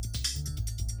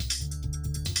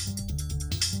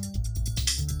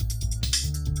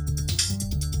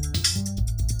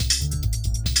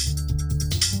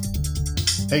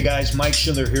Hey guys, Mike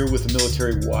Schindler here with the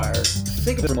Military Wire.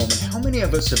 Think of it for a moment. How many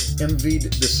of us have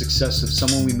envied the success of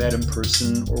someone we met in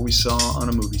person or we saw on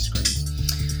a movie screen?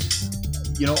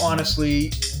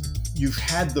 Honestly, you've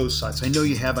had those thoughts. I know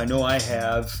you have. I know I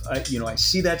have. I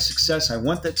see that success. I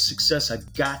want that success.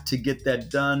 I've got to get that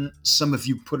done. Some of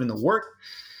you put in the work,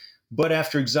 but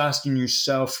after exhausting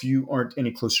yourself, you aren't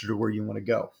any closer to where you want to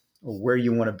go or where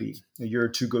you want to be. A year or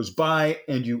two goes by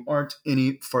and you aren't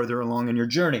any farther along in your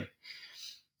journey.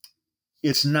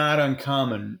 It's not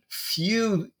uncommon.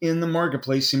 Few in the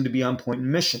marketplace seem to be on point in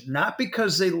mission, not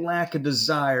because they lack a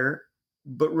desire,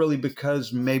 but really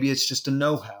because maybe it's just a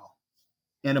know-how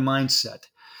and a mindset.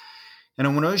 And I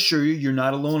want to assure you, you're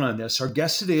not alone on this. Our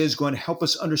guest today is going to help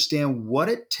us understand what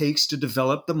it takes to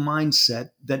develop the mindset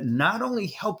that not only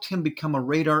helped him become a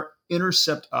radar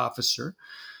intercept officer,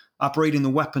 operating the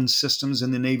weapons systems in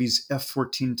the Navy's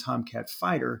F-14 Tomcat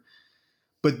fighter,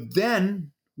 but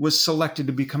then was selected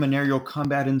to become an aerial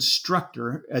combat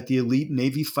instructor at the elite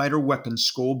Navy Fighter Weapons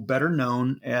School, better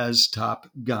known as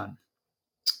Topgun.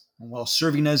 While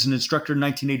serving as an instructor in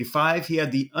 1985, he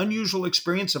had the unusual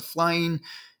experience of flying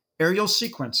aerial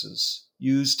sequences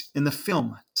used in the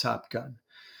film Top Gun.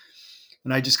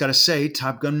 And I just got to say,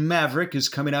 Top Gun Maverick is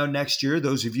coming out next year.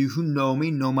 Those of you who know me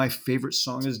know my favorite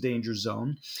song is Danger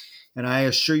Zone. And I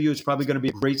assure you it's probably going to be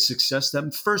a great success.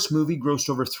 That first movie grossed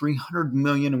over $300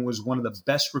 million and was one of the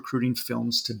best recruiting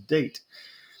films to date.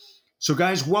 So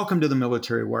guys, welcome to the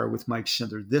Military Wire with Mike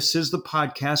Schindler. This is the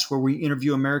podcast where we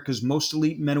interview America's most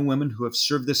elite men and women who have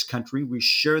served this country. We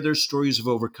share their stories of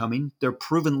overcoming, their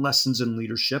proven lessons in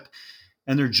leadership,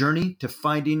 and their journey to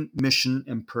finding mission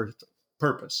and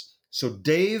purpose. So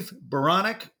Dave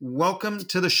Baranek, welcome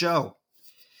to the show.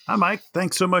 Hi, Mike.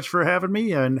 Thanks so much for having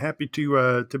me, and happy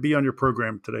to be on your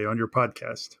program today, on your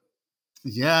podcast.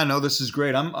 Yeah, no, this is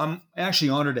great. I'm actually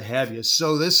honored to have you.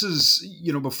 So this is,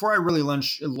 before I really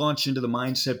launch into the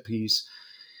mindset piece,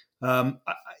 can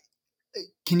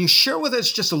you share with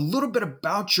us just a little bit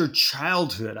about your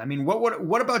childhood? I mean,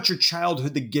 what about your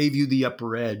childhood that gave you the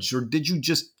upper edge, or did you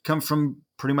just come from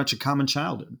pretty much a common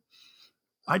childhood?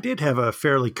 I did have a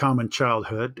fairly common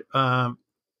childhood.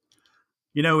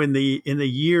 In the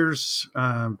years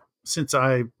since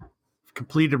I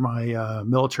completed my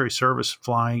military service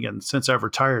flying, and since I've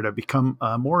retired, I've become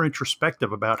more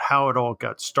introspective about how it all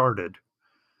got started.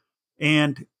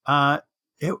 And I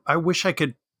wish I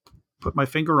could put my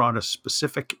finger on a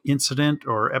specific incident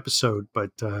or episode,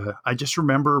 but I just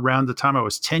remember around the time I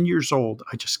was 10 years old,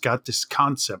 I just got this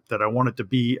concept that I wanted to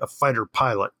be a fighter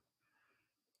pilot.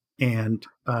 And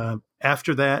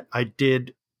after that, I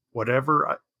did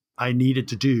whatever I needed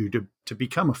to do to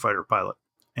become a fighter pilot.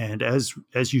 And as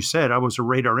you said, I was a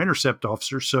radar intercept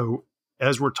officer. So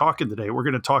as we're talking today, we're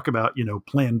going to talk about,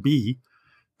 plan B,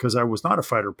 because I was not a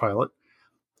fighter pilot.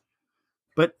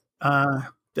 But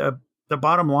the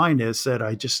bottom line is that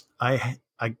I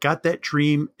got that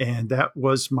dream, and that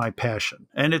was my passion.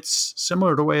 And it's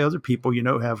similar to the way other people,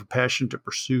 have a passion to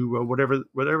pursue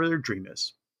whatever their dream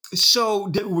is. So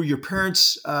were your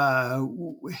parents,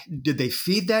 did they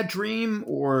feed that dream,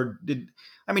 or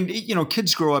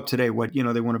kids grow up today, they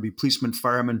want to be policemen,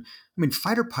 firemen.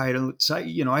 Fighter pilots, were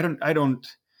you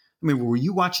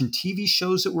watching TV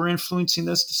shows that were influencing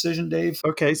this decision, Dave?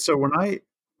 Okay. So when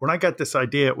I got this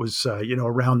idea, it was,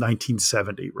 around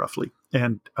 1970 roughly.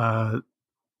 And,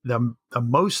 the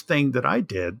most thing that I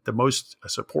did, the most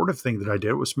supportive thing that I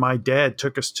did was my dad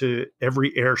took us to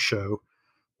every air show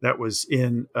that was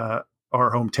in our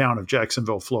hometown of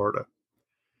Jacksonville, Florida.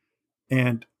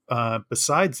 And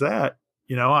besides that,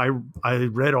 I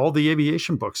read all the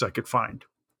aviation books I could find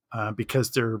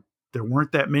because there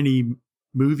weren't that many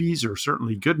movies, or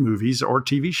certainly good movies or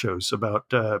TV shows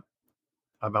about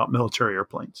military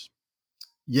airplanes.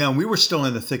 Yeah, and we were still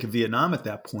in the thick of Vietnam at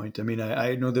that point.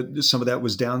 I know that some of that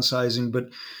was downsizing, but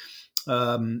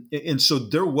and so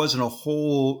there wasn't a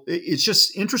whole. It's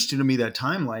just interesting to me, that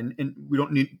timeline, and we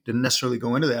don't need to necessarily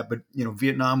go into that. But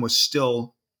Vietnam was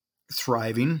still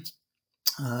thriving,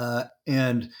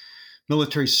 and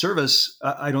military service,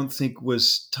 I don't think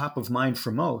was top of mind for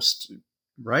most.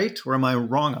 Right? Or am I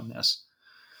wrong on this?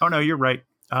 Oh no, you're right.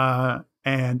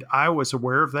 And I was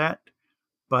aware of that,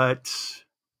 but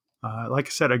like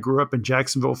I said, I grew up in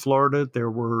Jacksonville, Florida.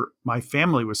 My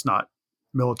family was not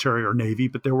military or Navy,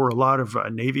 but there were a lot of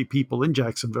Navy people in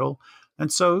Jacksonville.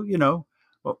 And so,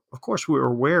 well, of course we were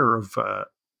aware of the,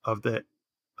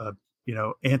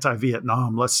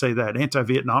 anti-Vietnam, let's say that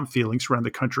anti-Vietnam feelings around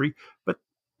the country. But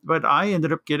I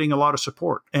ended up getting a lot of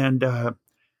support. And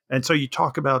so you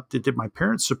talk about, did my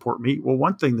parents support me? Well,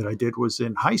 one thing that I did was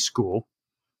in high school,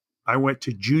 I went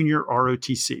to junior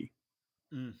ROTC.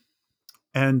 Mm.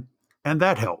 and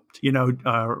that helped.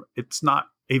 It's not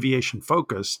aviation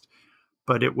focused,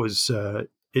 but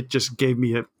it just gave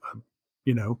me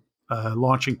you know a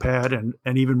launching pad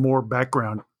and even more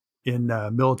background in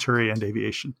military and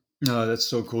aviation. No, that's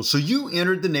so cool. So you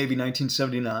entered the Navy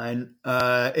 1979,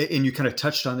 and you kind of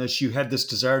touched on this. You had this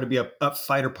desire to be a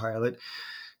fighter pilot,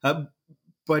 uh,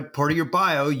 but part of your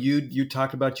bio, you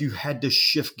talked about you had to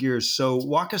shift gears. So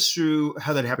walk us through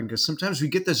how that happened, because sometimes we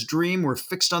get this dream, we're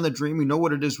fixed on the dream, we know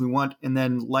what it is we want, and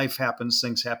then life happens,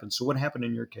 things happen. So what happened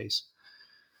in your case?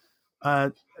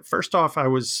 Uh, First off,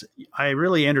 I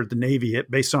really entered the Navy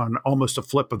based on almost a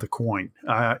flip of the coin.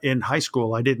 In high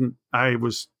school, I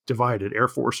was divided, Air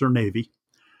Force or Navy.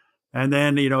 And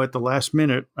then, at the last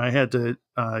minute, I had to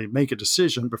make a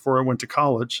decision before I went to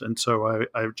college. And so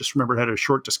I just remembered I had a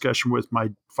short discussion with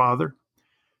my father,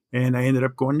 and I ended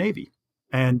up going Navy.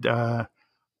 And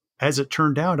as it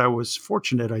turned out, I was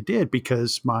fortunate I did,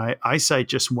 because my eyesight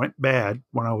just went bad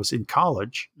when I was in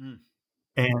college.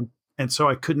 Mm. And so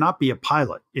I could not be a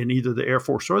pilot in either the Air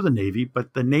Force or the Navy,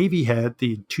 but the Navy had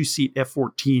the two-seat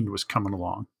F-14 was coming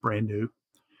along, brand new.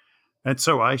 And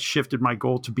so I shifted my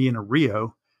goal to being a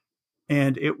Rio,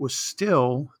 and it was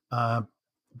still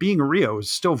being a Rio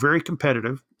is still very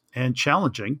competitive and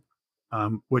challenging.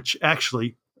 Which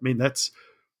actually, I mean, that's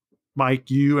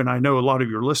Mike, you and I know a lot of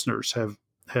your listeners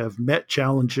have met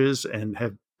challenges and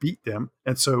have beat them,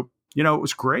 and so it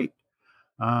was great.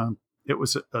 It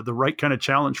was the right kind of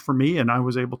challenge for me, and I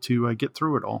was able to get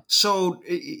through it all. So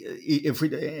if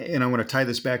we, and I want to tie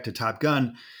this back to Top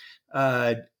Gun.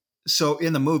 Uh, so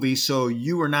in the movie, so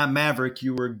you were not Maverick,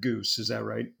 you were Goose. Is that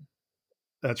right?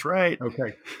 That's right.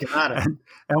 Okay, got it.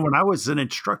 And when I was an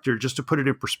instructor, just to put it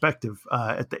in perspective,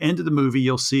 at the end of the movie,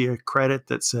 you'll see a credit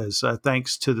that says,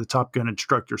 thanks to the Top Gun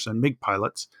instructors and MiG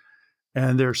pilots.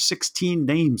 And there's 16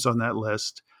 names on that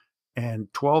list,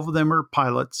 and 12 of them are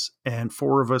pilots, and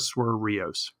 4 of us were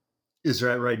Rios. Is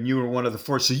that right? And you were one of the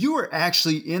four. So you were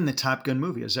actually in the Top Gun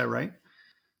movie. Is that right?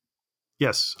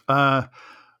 Yes.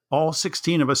 All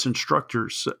 16 of us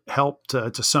instructors helped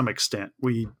to some extent.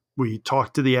 We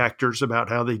talked to the actors about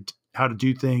how to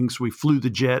do things. We flew the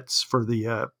jets for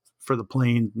the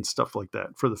plane and stuff like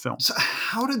that for the film. So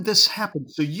how did this happen?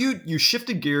 So you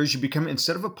shifted gears. You become,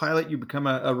 instead of a pilot, you become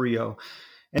a Rio,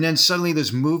 and then suddenly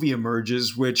this movie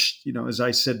emerges, which, as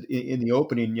I said in the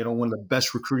opening, one of the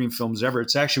best recruiting films ever.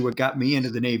 It's actually what got me into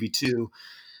the Navy too.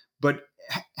 But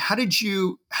how did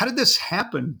this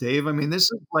happen, Dave? I mean, this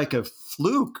is like a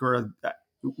fluke or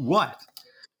what?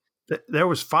 There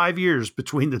was 5 years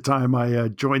between the time I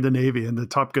joined the Navy and the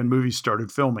Top Gun movie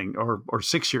started filming, or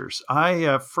 6 years.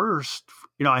 I first,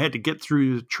 I had to get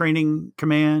through the training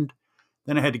command,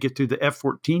 then I had to get through the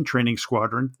F-14 training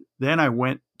squadron. Then I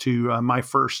went to my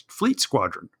first fleet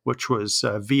squadron, which was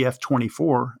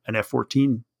VF-24, an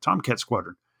F-14 Tomcat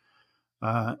squadron.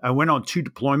 I went on 2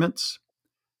 deployments.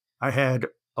 I had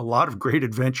a lot of great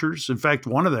adventures. In fact,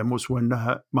 one of them was when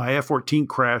my F-14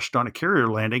 crashed on a carrier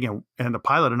landing, and the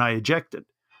pilot and I ejected,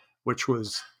 which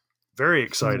was very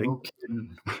exciting. No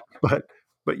kidding. But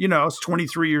I was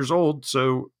 23 years old,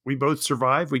 so we both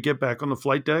survived. We get back on the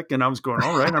flight deck, and I was going,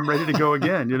 all right, I'm ready to go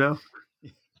again.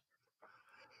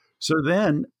 So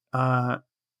then I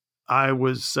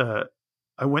was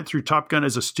I went through Top Gun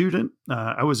as a student.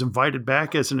 I was invited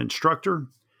back as an instructor,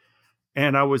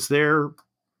 and I was there.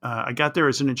 I got there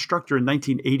as an instructor in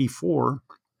 1984,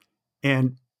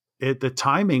 and the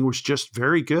timing was just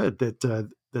very good. That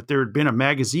there had been a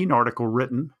magazine article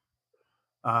written,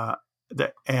 uh,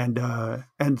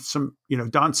 and some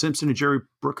Don Simpson and Jerry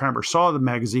Bruckheimer saw the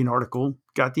magazine article,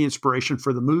 got the inspiration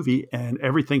for the movie, and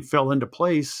everything fell into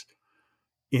place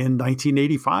in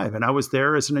 1985. And I was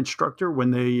there as an instructor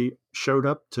when they showed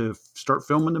up to start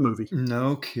filming the movie.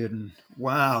 No kidding.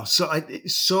 Wow. So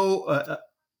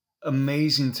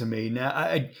amazing to me.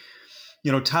 Now,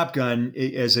 Top Gun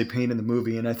as they paint in the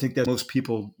movie, and I think that most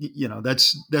people,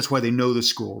 that's why they know the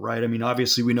school, right? I mean,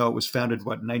 obviously, we know it was founded in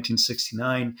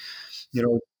 1969. You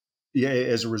know, yeah,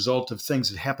 as a result of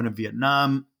things that happened in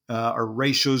Vietnam, our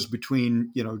ratios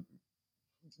between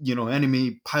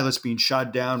enemy pilots being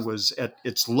shot down was at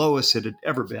its lowest it had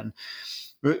ever been,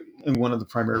 and one of the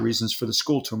primary reasons for the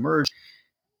school to emerge.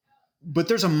 But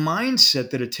there's a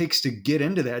mindset that it takes to get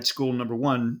into that school, number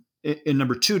one, and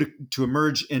number two, to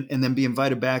emerge and then be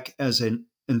invited back as an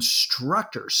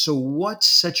instructor. So what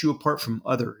sets you apart from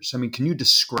others? I mean, can you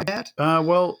describe that?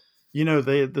 Well,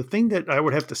 the thing that I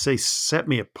would have to say set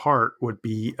me apart would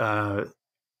be one.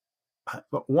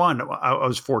 I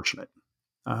was fortunate,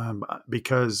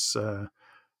 because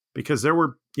there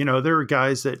were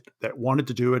guys that wanted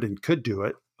to do it and could do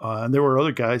it, and there were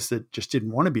other guys that just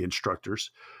didn't want to be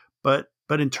instructors. But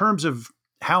but in terms of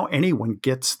how anyone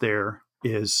gets there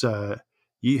is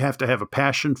you have to have a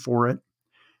passion for it.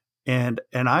 And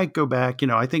I go back,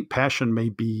 I think passion may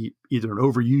be either an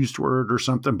overused word or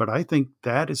something, but I think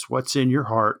that is what's in your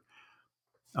heart,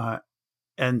 uh,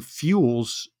 and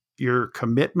fuels your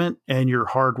commitment and your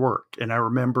hard work. And I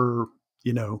remember,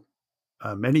 you know,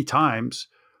 many times,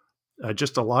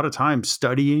 just a lot of time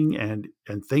studying and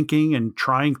thinking and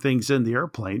trying things in the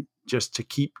airplane just to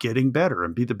keep getting better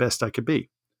and be the best I could be.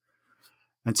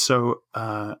 And so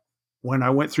when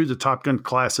I went through the Top Gun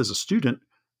class as a student,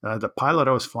 the pilot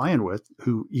I was flying with,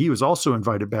 who he was also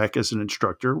invited back as an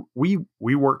instructor, we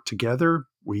worked together.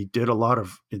 We did a lot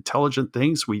of intelligent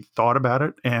things. We thought about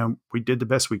it, and we did the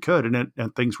best we could,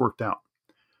 and things worked out.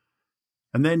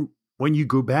 And then when you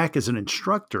go back as an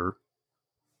instructor,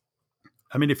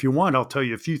 I mean, if you want, I'll tell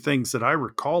you a few things that I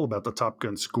recall about the Top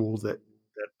Gun school that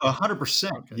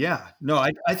 100%. okay. Yeah. No,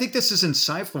 I think this is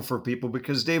insightful for people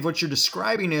because Dave, what you're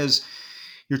describing is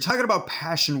you're talking about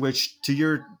passion, which to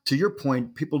your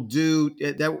point, people do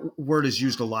that word is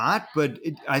used a lot, but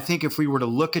I think if we were to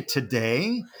look at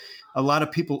today, a lot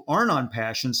of people aren't on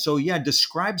passion. So yeah,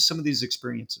 describe some of these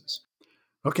experiences.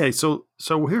 Okay, so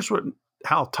here's what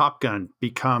how Top Gun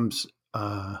becomes,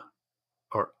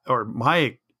 or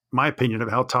my opinion of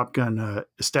how Top Gun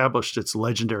established its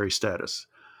legendary status.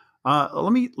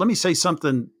 Let me say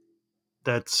something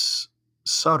that's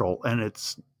subtle, and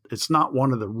it's not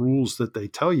one of the rules that they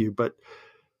tell you, but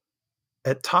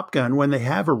at Top Gun, when they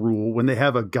have a rule, when they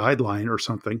have a guideline or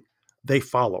something, they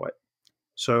follow it.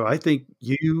 So I think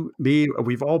you, me,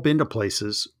 we've all been to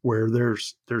places where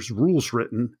there's rules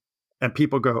written, and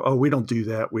people go, "Oh, we don't do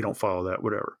that. We don't follow that.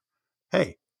 Whatever."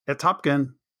 Hey, at Top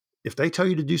Gun, if they tell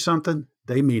you to do something,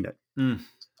 they mean it. Mm.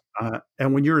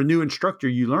 And when you're a new instructor,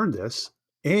 you learn this,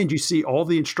 and you see all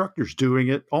the instructors doing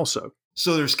it also.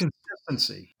 So there's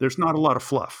consistency. There's not a lot of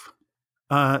fluff.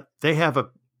 They have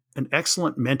an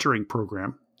excellent mentoring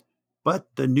program,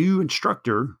 but the new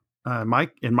instructor, in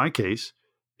my case,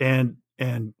 and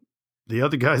the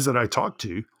other guys that I talked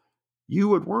to, you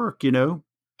would work,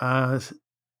 uh,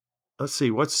 let's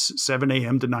see, what's 7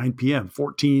 a.m. to 9 p.m.,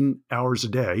 14 hours a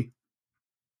day,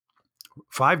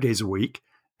 5 days a week.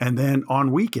 And then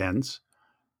on weekends,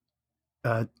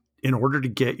 uh, in order to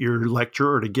get your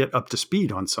lecture or to get up to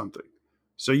speed on something.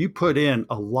 So you put in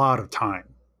a lot of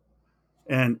time.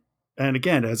 And and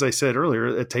again, as I said earlier,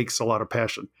 it takes a lot of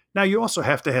passion. Now you also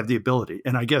have to have the ability.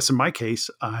 And I guess in my case,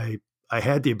 I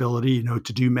had the ability,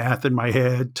 to do math in my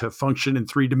head, to function in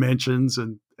 3 dimensions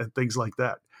and things like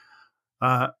that.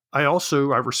 I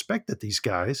respected these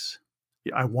guys.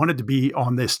 I wanted to be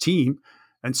on this team.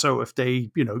 And so if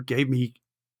they, gave me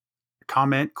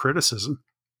comment, criticism,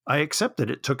 I accepted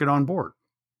it, took it on board.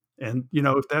 And,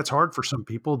 if that's hard for some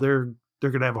people, they're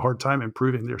going to have a hard time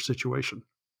improving their situation.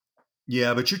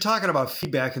 Yeah, but you're talking about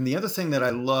feedback, and the other thing that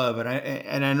I love,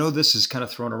 and I know this is kind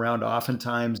of thrown around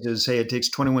oftentimes, is hey, it takes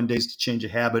 21 days to change a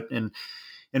habit, and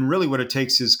really what it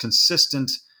takes is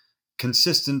consistent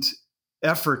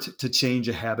effort to change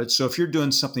a habit. So if you're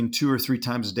doing something 2 or 3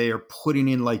 times a day, or putting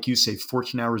in, like you say,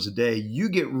 14 hours a day, you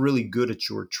get really good at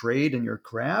your trade and your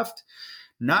craft,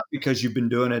 not because you've been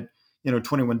doing it,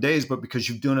 21 days, but because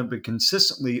you've done it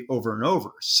consistently over and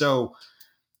over. So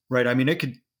right. I mean, it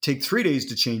could take 3 days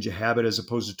to change a habit as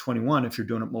opposed to 21 if you're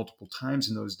doing it multiple times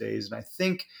in those days. And I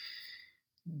think,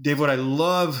 Dave, what I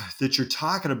love that you're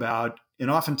talking about,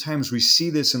 and oftentimes we see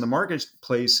this in the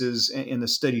marketplaces, and the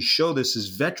studies show this,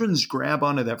 is veterans grab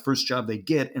onto that first job they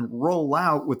get and roll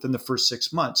out within the first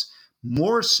 6 months,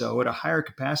 more so at a higher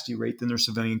capacity rate than their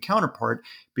civilian counterpart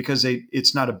because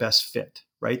it's not a best fit,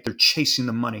 right? They're chasing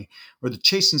the money, or they're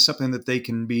chasing something that they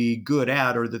can be good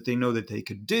at or that they know that they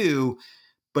could do.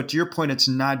 But to your point, it's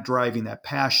not driving that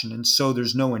passion. And so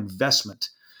there's no investment.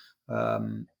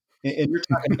 And you're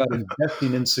talking about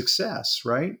investing in success,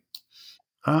 right?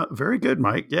 Very good,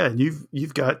 Mike. Yeah, and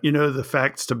you've got the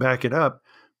facts to back it up.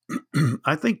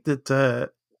 I think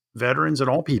that veterans and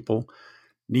all people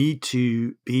need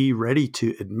to be ready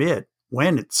to admit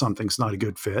when something's not a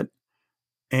good fit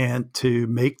and to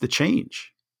make the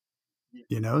change.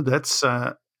 That's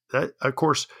that. Of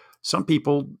course, some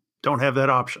people don't have that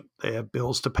option. They have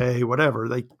bills to pay, whatever.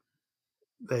 They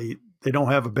don't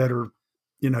have a better,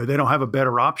 they don't have a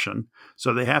better option,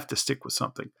 so they have to stick with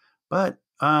something. But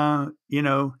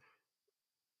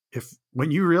if when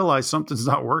you realize something's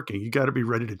not working, you got to be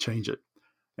ready to change it.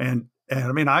 And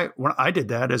I mean, when I did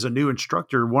that as a new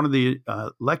instructor, one of the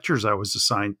lectures I was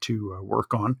assigned to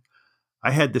work on, I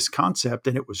had this concept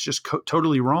and it was just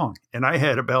totally wrong. And I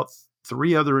had about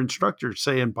three other instructors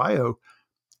say in bio,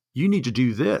 you need to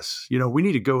do this. We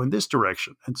need to go in this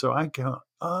direction. And so I go,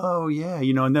 oh yeah,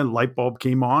 and then light bulb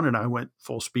came on and I went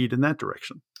full speed in that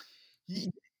direction. Y-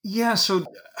 Yeah, so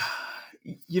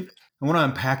you, I want to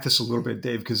unpack this a little bit,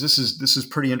 Dave, because this is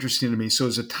pretty interesting to me. So,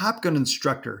 as a Top Gun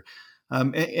instructor,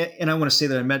 and I want to say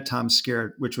that I met Tom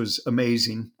Skerritt, which was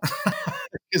amazing,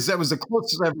 because that was the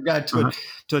closest I ever got Uh-huh.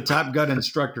 to a Top Gun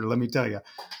instructor. Let me tell you,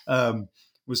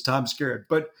 was Tom Skerritt.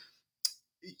 But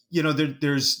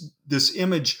there's this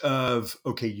image of,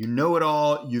 okay, you know it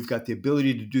all. You've got the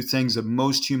ability to do things that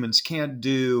most humans can't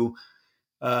do.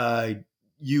 Uh,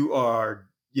 you are,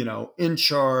 in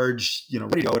charge,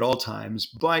 ready to go at all times.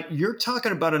 But you're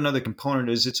talking about another component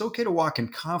is it's okay to walk in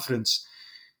confidence,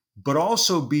 but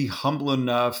also be humble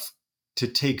enough to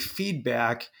take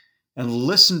feedback and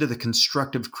listen to the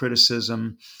constructive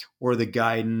criticism or the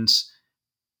guidance.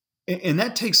 And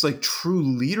that takes like true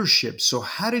leadership. So,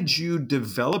 how did you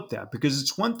develop that? Because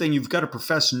it's one thing you've got to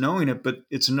profess knowing it, but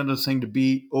it's another thing to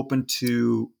be open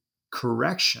to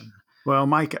correction. Well,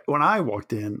 Mike, when I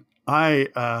walked in, I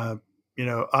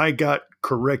got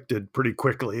corrected pretty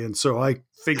quickly. And so I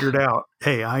figured out,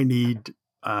 hey, I need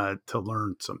to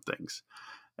learn some things.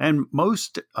 And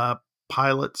most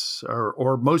pilots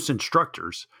or most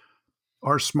instructors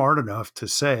are smart enough to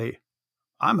say,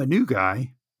 I'm a new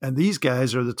guy, and these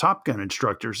guys are the Top Gun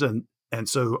instructors, and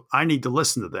so I need to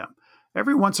listen to them.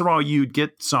 Every once in a while, you'd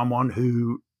get someone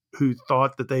who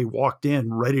thought that they walked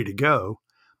in ready to go,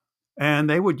 and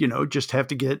they would, just have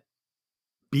to get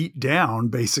beat down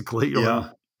basically or Yeah.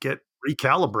 get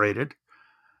recalibrated.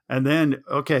 And then,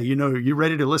 okay, you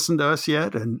ready to listen to us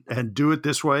yet and do it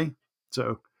this way?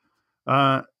 So,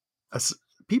 uh, as-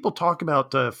 people talk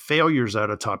about failures out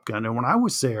of Top Gun. And when I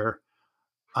was there,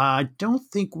 I don't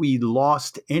think we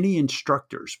lost any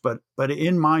instructors, but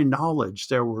in my knowledge,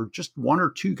 there were just one or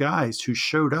two guys who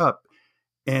showed up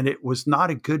and it was not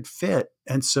a good fit.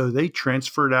 And so they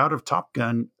transferred out of Top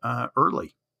Gun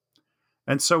early.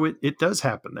 And so it does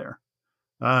happen there.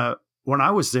 Uh, when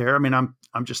I was there, I mean, I'm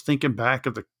just thinking back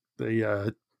of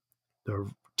the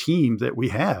team that we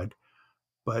had,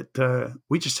 but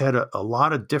we just had a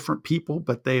lot of different people,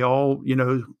 but they all,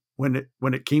 when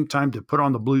it came time to put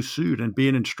on the blue suit and be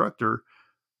an instructor,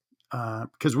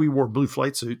 because we wore blue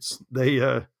flight suits,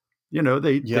 they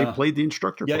Yeah. played the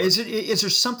instructor Yeah. part. Is there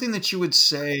something that you would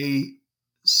say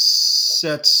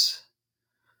sets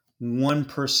one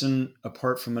person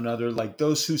apart from another? Like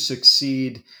those who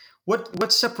succeed,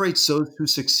 what separates those who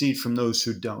succeed from those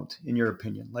who don't, in your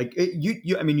opinion? Like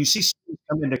I mean, you see students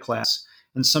come into class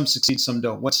and some succeed, some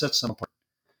don't. What sets them apart?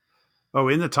 Oh,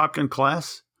 in the Top Gun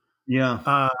class, Yeah.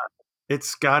 uh,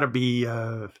 it's got to be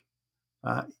uh,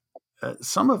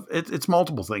 some of it. It's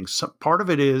multiple things. Part of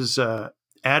it is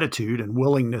attitude and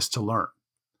willingness to learn.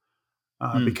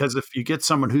 Hmm. Because if you get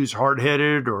someone who's hard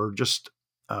headed or just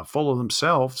full of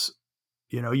themselves,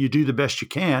 you do the best you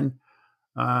can,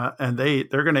 and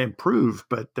they're going to improve,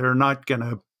 but they're not going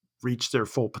to reach their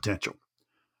full potential.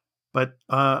 But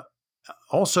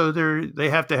also, they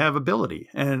have to have ability,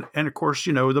 and of course,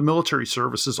 the military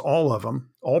services, all of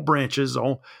them, all branches,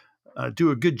 all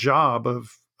do a good job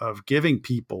of giving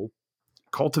people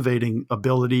cultivating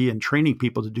ability and training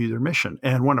people to do their mission.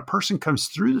 And when a person comes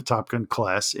through the Top Gun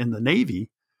class in the Navy,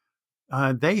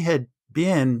 they had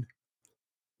been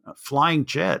flying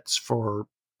jets for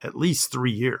at least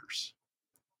 3 years.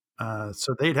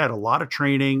 So they'd had a lot of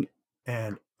training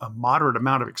and a moderate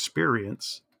amount of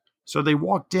experience. So they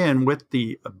walked in with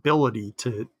the ability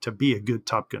to be a good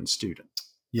Top Gun student.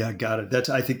 Yeah, got it.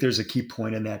 I think there's a key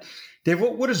point in that. Dave,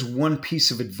 what is one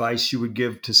piece of advice you would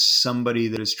give to somebody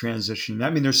that is transitioning? I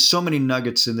mean, there's so many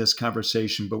nuggets in this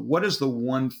conversation, but what is the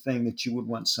one thing that you would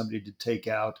want somebody to take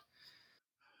out?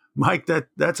 Mike,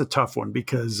 that's a tough one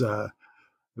because I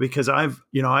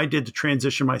did the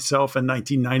transition myself in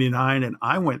 1999, and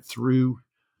I went through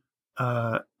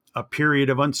uh, a period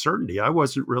of uncertainty. I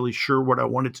wasn't really sure what I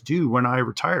wanted to do when I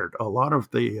retired. A lot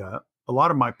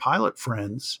of my pilot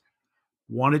friends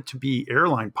wanted to be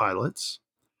airline pilots,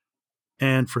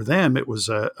 and for them, it was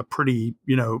a pretty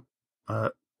uh,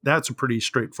 that's a pretty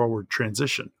straightforward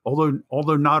transition.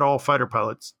 Although not all fighter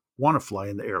pilots want to fly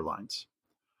in the airlines,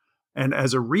 and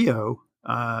as a Rio,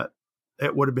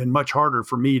 it would have been much harder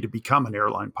for me to become an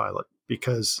airline pilot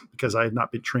because I had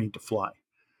not been trained to fly.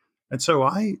 And so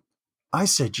I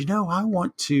said, I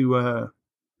want to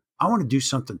do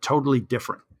something totally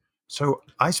different. So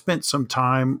I spent some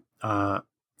time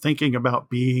thinking about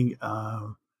being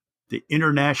the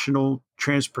international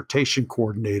transportation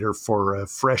coordinator for a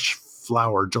fresh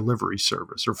flower delivery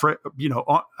service, or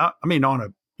on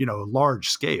a large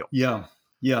scale. Yeah.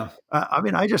 Yeah. I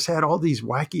mean, I just had all these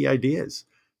wacky ideas,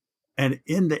 And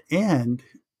in the end,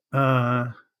 uh,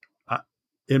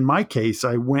 in my case,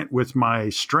 I went with my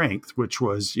strength, which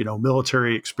was,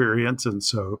 military experience. And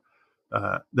so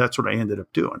that's what I ended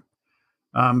up doing.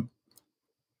 Um,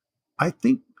 I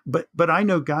think, but I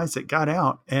know guys that got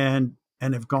out and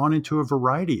have gone into a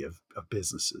variety of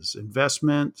businesses,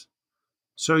 investment.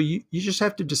 So you just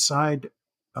have to decide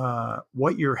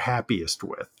what you're happiest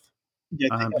with. Yeah,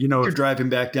 I think you're If driving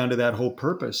back down to that whole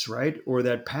purpose, right? Or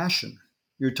that passion.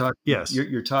 You're talking yes,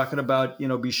 you're talking about,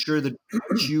 be sure that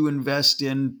what you invest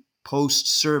in post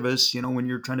service, when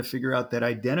you're trying to figure out that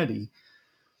identity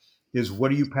is what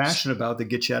are you passionate about that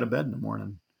gets you out of bed in the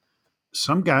morning?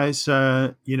 some guys,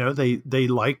 they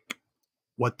like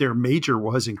what their major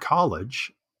was in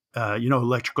college,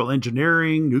 electrical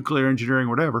engineering, nuclear engineering,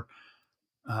 whatever,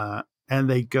 and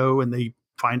they go and they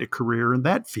find a career in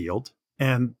that field.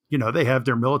 And they have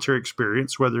their military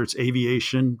experience, whether it's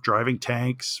aviation, driving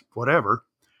tanks, whatever,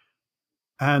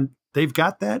 and they've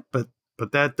got that, but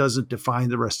that doesn't define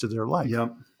the rest of their life.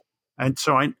 Yep. And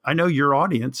so I know your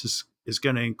audience is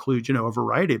going to include a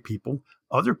variety of people.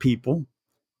 Other people,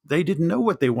 they didn't know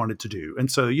what they wanted to do, and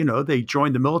so they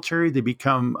join the military, they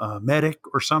become a medic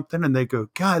or something, and they go,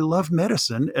 God, I love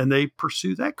medicine, and they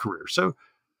pursue that career. So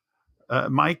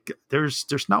Mike, there's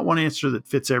not one answer that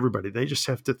fits everybody. They just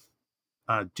have to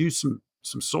do some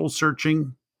soul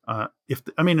searching.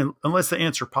 Unless the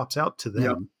answer pops out to Yeah.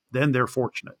 them, then they're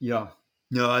fortunate. Yeah.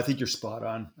 No, I think you're spot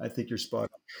on. I think you're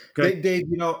spot on. Okay. Dave,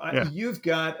 Yeah. you've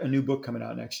got a new book coming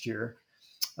out next year.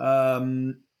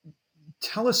 Um,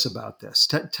 Tell us about this.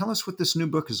 Tell us what this new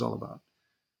book is all about.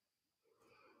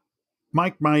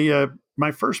 Mike,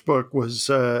 my first book was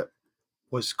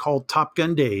called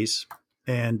Topgun Days,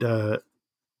 and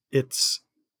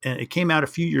it came out a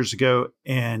few years ago,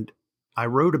 and I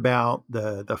wrote about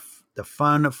the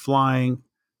fun of flying,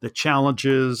 the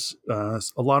challenges, a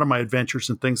lot of my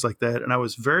adventures and things like that. And I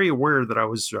was very aware that I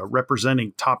was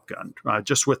representing Top Gun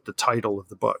just with the title of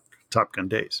the book, Top Gun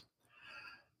Days.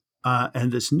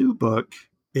 And this new book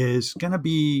is going to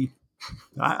be,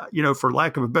 for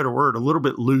lack of a better word, a little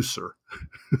bit looser.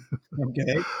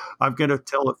 Okay. I'm going to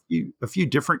tell a few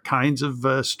different kinds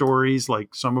of stories,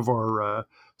 like some of our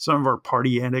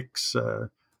party antics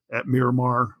at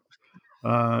Miramar,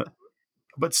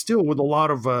 but still with a lot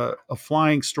of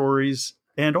flying stories.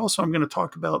 And also, I'm going to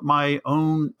talk about my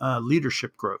own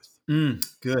leadership growth Good.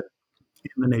 in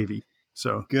the Navy.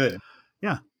 So, Good.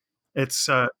 yeah, it's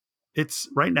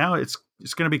right now it's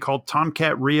going to be called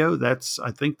Tomcat Rio.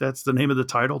 I think that's the name of the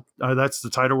title. That's the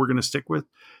title we're going to stick with,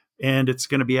 and it's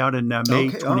going to be out in May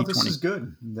Okay. 2020. Oh, this is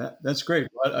good. That's great.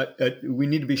 We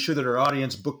need to be sure that our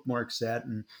audience bookmarks that.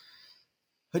 And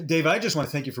Dave, I just want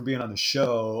to thank you for being on the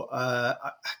show.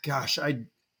 Gosh, and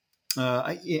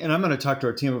I'm going to talk to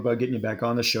our team about getting you back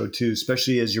on the show too,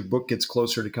 especially as your book gets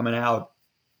closer to coming out.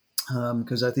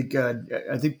 Because I think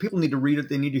people need to read it.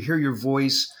 They need to hear your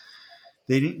voice.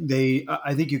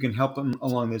 I think you can help them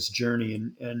along this journey.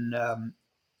 And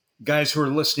guys who are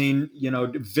listening,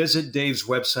 visit Dave's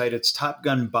website. It's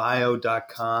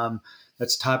topgunbio.com.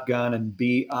 That's Top Gun and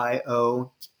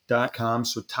bio.com.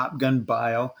 So Top Gun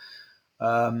Bio.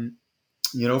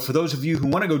 For those of you who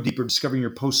want to go deeper discovering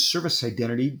your post-service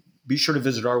identity, be sure to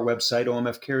visit our website,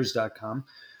 omfcares.com.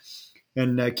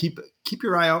 And keep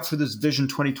your eye out for this Vision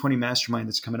 2020 Mastermind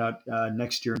that's coming out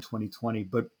next year in 2020.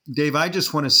 But Dave, I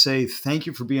just want to say thank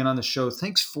you for being on the show.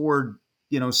 Thanks for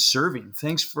serving.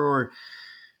 Thanks for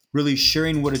really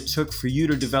sharing what it took for you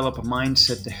to develop a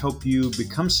mindset to help you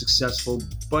become successful,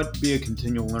 but be a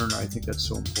continual learner. I think that's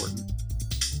so important.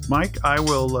 Mike, I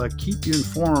will keep you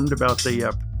informed about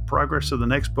the progress of the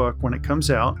next book when it comes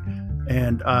out.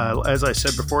 And as I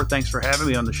said before, thanks for having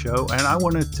me on the show. And I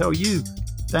want to tell you,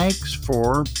 thanks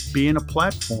for being a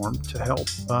platform to help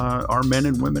our men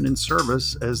and women in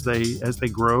service as they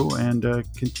grow and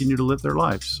continue to live their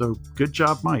lives. So good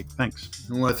job, Mike. Thanks.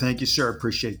 Well, thank you, sir.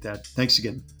 Appreciate that. Thanks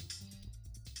again.